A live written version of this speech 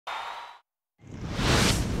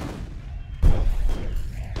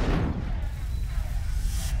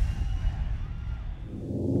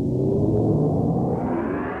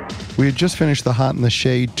We had just finished the Hot in the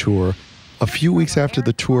Shade tour. A few weeks after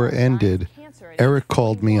the tour ended, Eric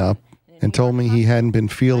called me up and told me he hadn't been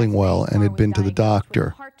feeling well and had been to the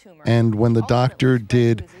doctor. And when the doctor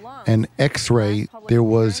did an X-ray, there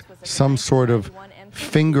was some sort of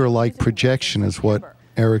finger-like projection, is what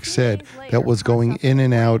Eric said, that was going in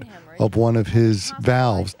and out of one of his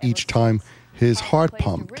valves each time his heart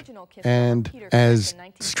pumped. And as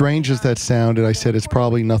strange as that sounded, I said, it's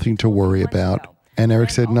probably nothing to worry about. And Eric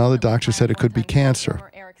said, no, the doctor said it could be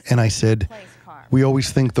cancer. And I said, we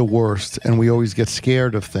always think the worst and we always get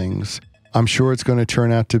scared of things. I'm sure it's going to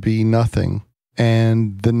turn out to be nothing.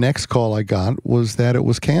 And the next call I got was that it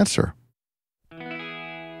was cancer.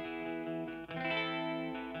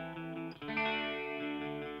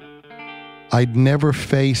 I'd never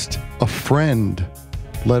faced a friend,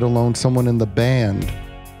 let alone someone in the band,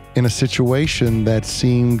 in a situation that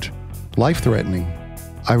seemed life-threatening.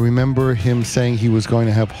 I remember him saying he was going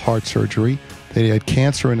to have heart surgery, that he had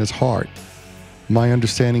cancer in his heart. My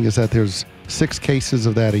understanding is that there's 6 cases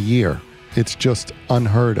of that a year. It's just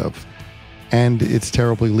unheard of, and it's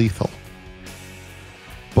terribly lethal.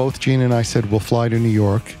 Both Gene and I said we'll fly to New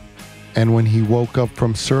York, and when he woke up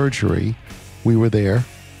from surgery, we were there,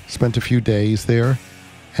 spent a few days there,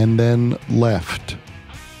 and then left.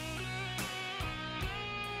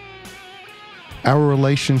 Our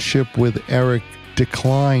relationship with Eric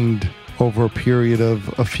declined over a period of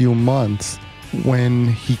a few months when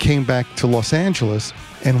he came back to Los Angeles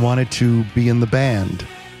and wanted to be in the band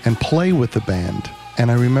and play with the band.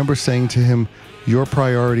 And I remember saying to him, your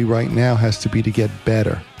priority right now has to be to get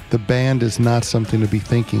better. The band is not something to be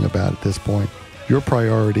thinking about at this point. Your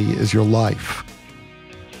priority is your life.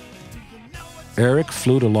 Eric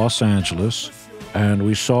flew to Los Angeles, and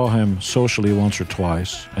we saw him socially once or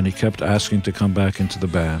twice, and he kept asking to come back into the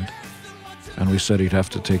band, and we said he'd have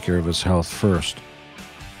to take care of his health first.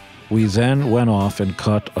 We then went off and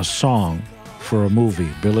cut a song for a movie,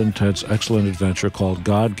 Bill and Ted's Excellent Adventure, called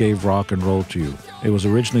God Gave Rock and Roll to You. It was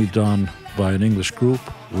originally done by an English group.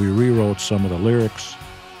 We rewrote some of the lyrics.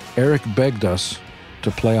 Eric begged us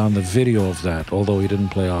to play on the video of that, although he didn't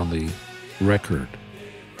play on the record.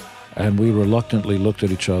 And we reluctantly looked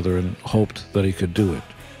at each other and hoped that he could do it.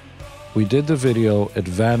 We did the video at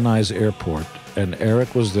Van Nuys Airport, and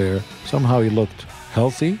Eric was there. Somehow he looked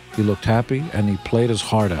healthy, he looked happy, and he played his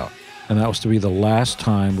heart out. And that was to be the last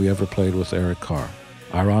time we ever played with Eric Carr,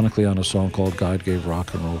 ironically on a song called God Gave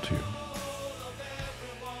Rock and Roll to You.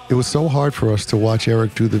 It was so hard for us to watch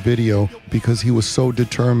Eric do the video because he was so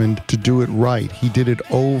determined to do it right. He did it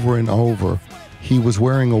over and over. He was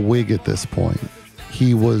wearing a wig at this point.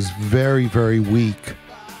 He was very, very weak,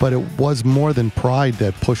 but it was more than pride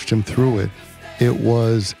that pushed him through it. It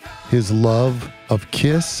was his love of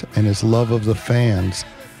Kiss and his love of the fans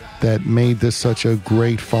that made this such a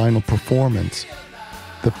great final performance.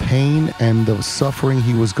 The pain and the suffering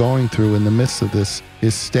he was going through in the midst of this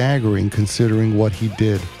is staggering considering what he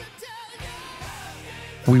did.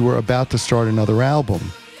 We were about to start another album.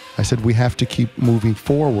 I said, we have to keep moving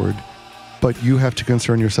forward, but you have to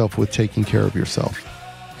concern yourself with taking care of yourself.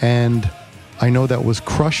 And I know that was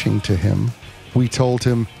crushing to him. We told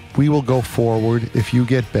him, we will go forward. If you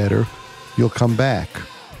get better, you'll come back.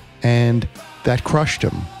 And that crushed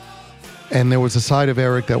him. And there was a side of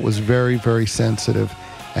Eric that was very, very sensitive.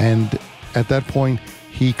 And at that point,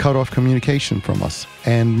 he cut off communication from us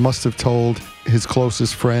and must have told his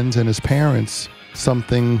closest friends and his parents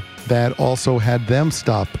something that also had them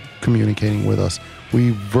stop communicating with us.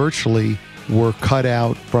 We virtually were cut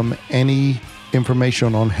out from any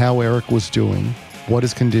information on how Eric was doing, what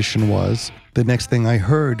his condition was. The next thing I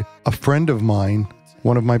heard, a friend of mine,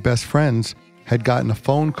 one of my best friends, had gotten a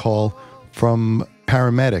phone call from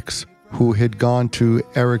paramedics who had gone to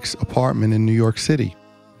Eric's apartment in New York City.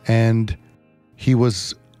 And he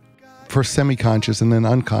was first semi-conscious and then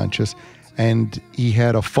unconscious, and he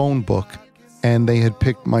had a phone book, and they had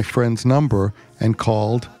picked my friend's number and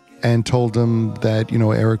called and told him that,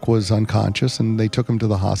 Eric was unconscious, and they took him to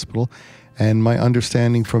the hospital. And my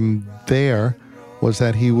understanding from there was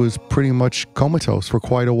that he was pretty much comatose for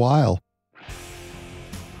quite a while.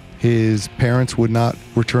 His parents would not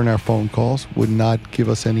return our phone calls, would not give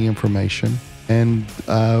us any information, and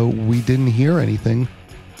we didn't hear anything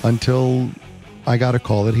until I got a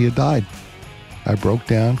call that he had died. I broke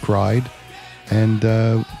down, cried, and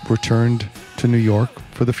returned to New York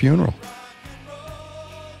for the funeral.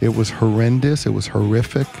 It was horrendous. It was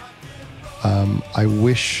horrific. I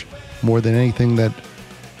wish more than anything that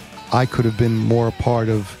I could have been more a part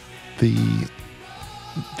of the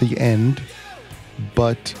end.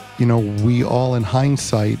 But, we all in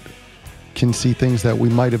hindsight can see things that we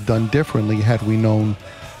might have done differently had we known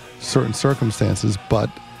certain circumstances, but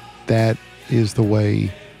that is the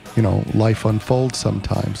way, life unfolds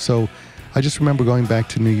sometimes. So I just remember going back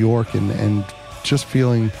to New York and just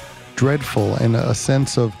feeling dreadful, and a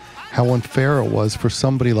sense of how unfair it was for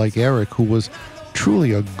somebody like Eric, who was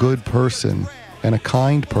truly a good person and a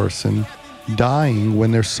kind person, dying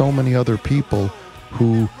when there's so many other people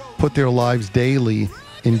who put their lives daily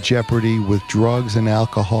in jeopardy with drugs and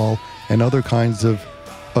alcohol and other kinds of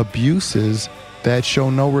abuses that show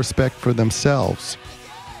no respect for themselves.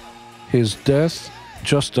 His death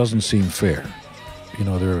just doesn't seem fair.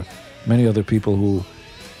 There are many other people who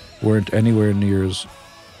weren't anywhere near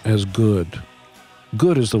as good.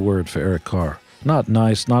 Good is the word for Eric Carr. Not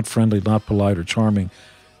nice, not friendly, not polite or charming.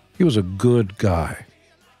 He was a good guy.